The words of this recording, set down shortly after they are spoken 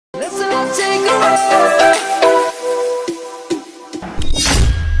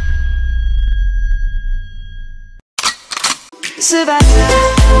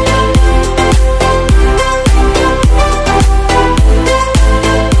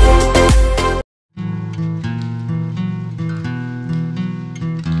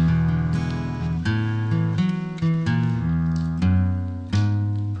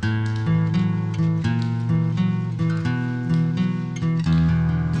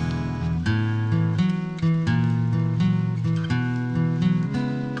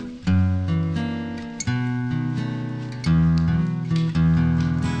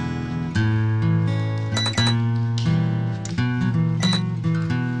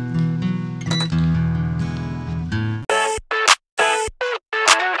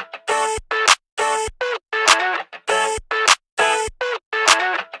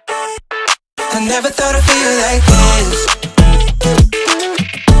I never thought I'd feel like this.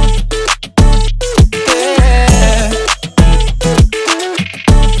 Yeah.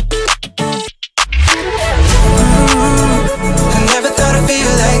 I never thought I'd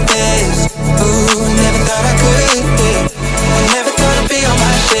feel like this. Ooh, never thought I could. Yeah. I never thought I'd be on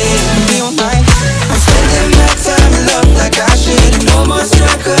my shit, be on mine. I'm spending my time in love like I should. No more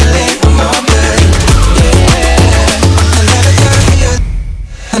struggling, I'm all good. Yeah.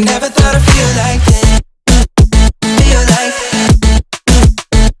 I never thought I'd feel like this. Feel like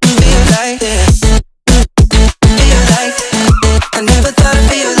this. Feel like I never thought I'd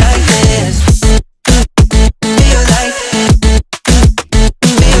feel like this. Feel like this.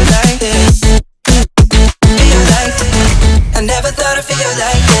 Feel like I never thought I'd feel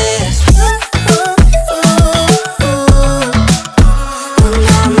like this.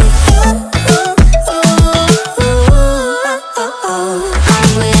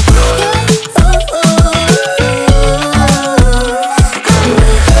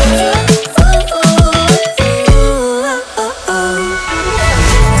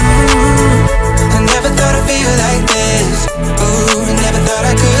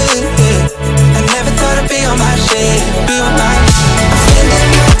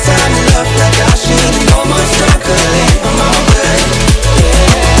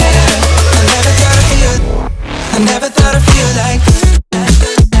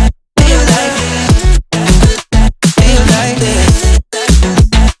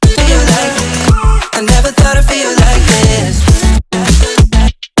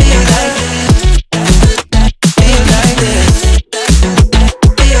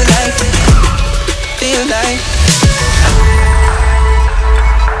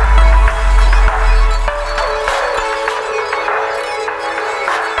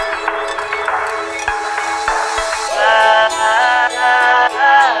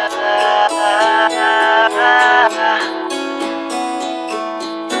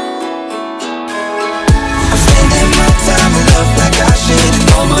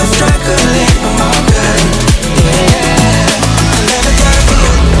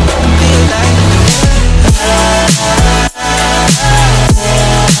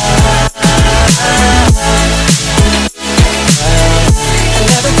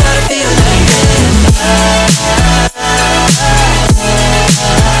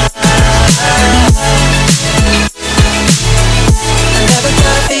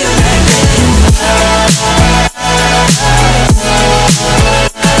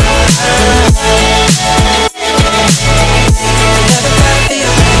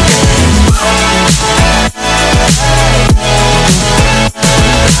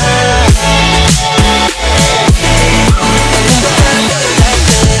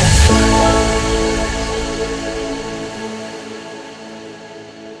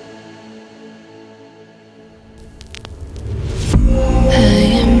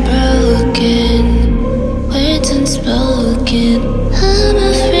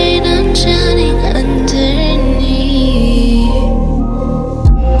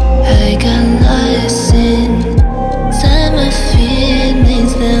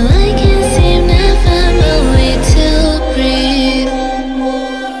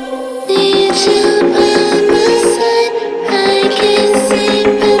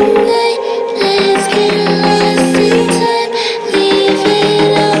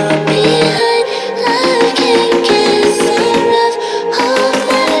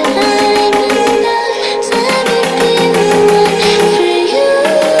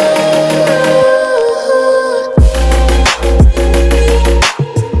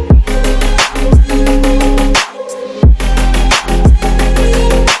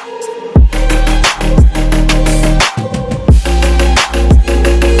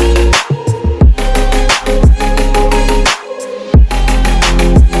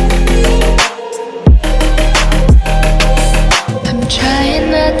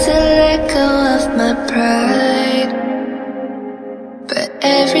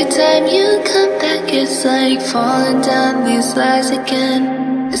 falling down these lies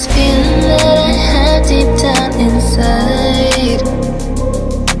again. This feeling that I have deep down inside.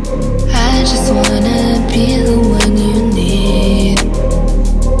 I just wanna be the one you need.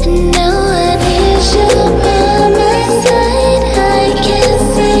 And now I need you by my side. I can't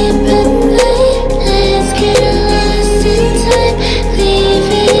sleep at night. Let's get lost in time,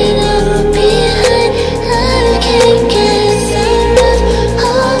 leave it all behind. I can't get enough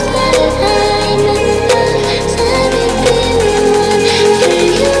of that I'm enough. Let me be the one for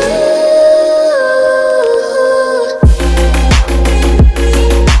you.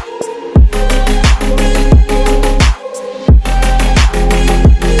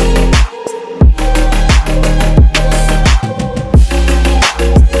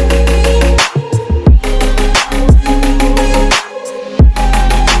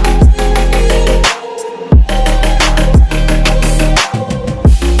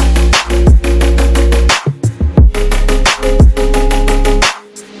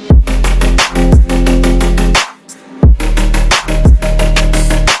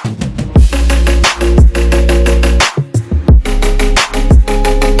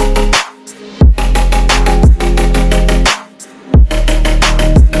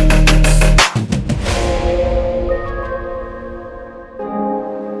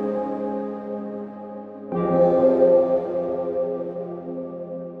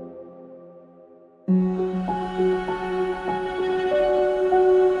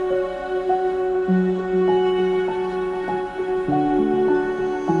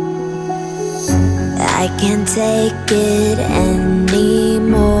 I can't take it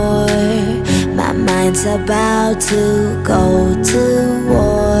anymore. My mind's about to go to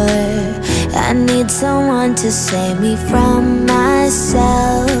war. I need someone to save me from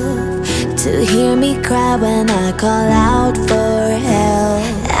myself, to hear me cry when I call out for help.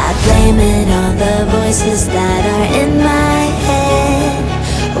 I blame it on the voices that are in my head,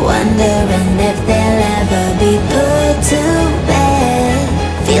 wondering if they'll ever be put to bed.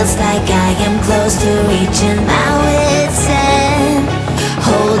 Feels like I am close to reaching my wit's end,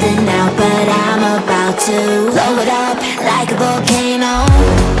 holding out but I'm about to blow it up like a volcano.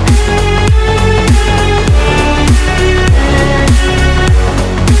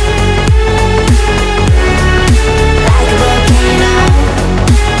 Like a volcano.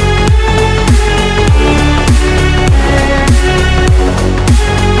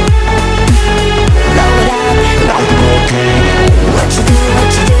 Blow it up like a volcano. What you do,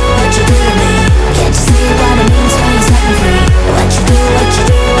 what you do, what you do to me? Can't you see what it means when you set me free? What you do, what you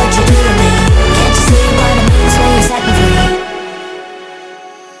do, what you do to me? Can't you see what it means when you set me free?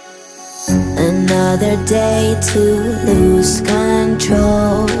 Another day to lose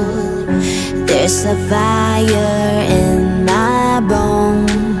control. There's a fire in my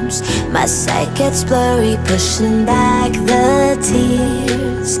bones. My sight gets blurry, pushing back the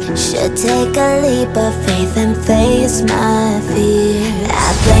tears. Should take a leap of faith and face my fear.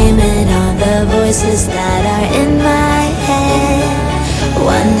 I blame it on the voices that are in my head,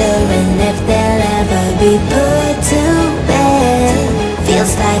 wondering if they'll ever be put to bed.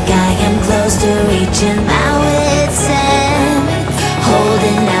 Feels like I am close to reaching my wit's end,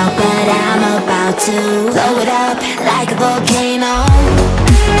 holding out but I'm about to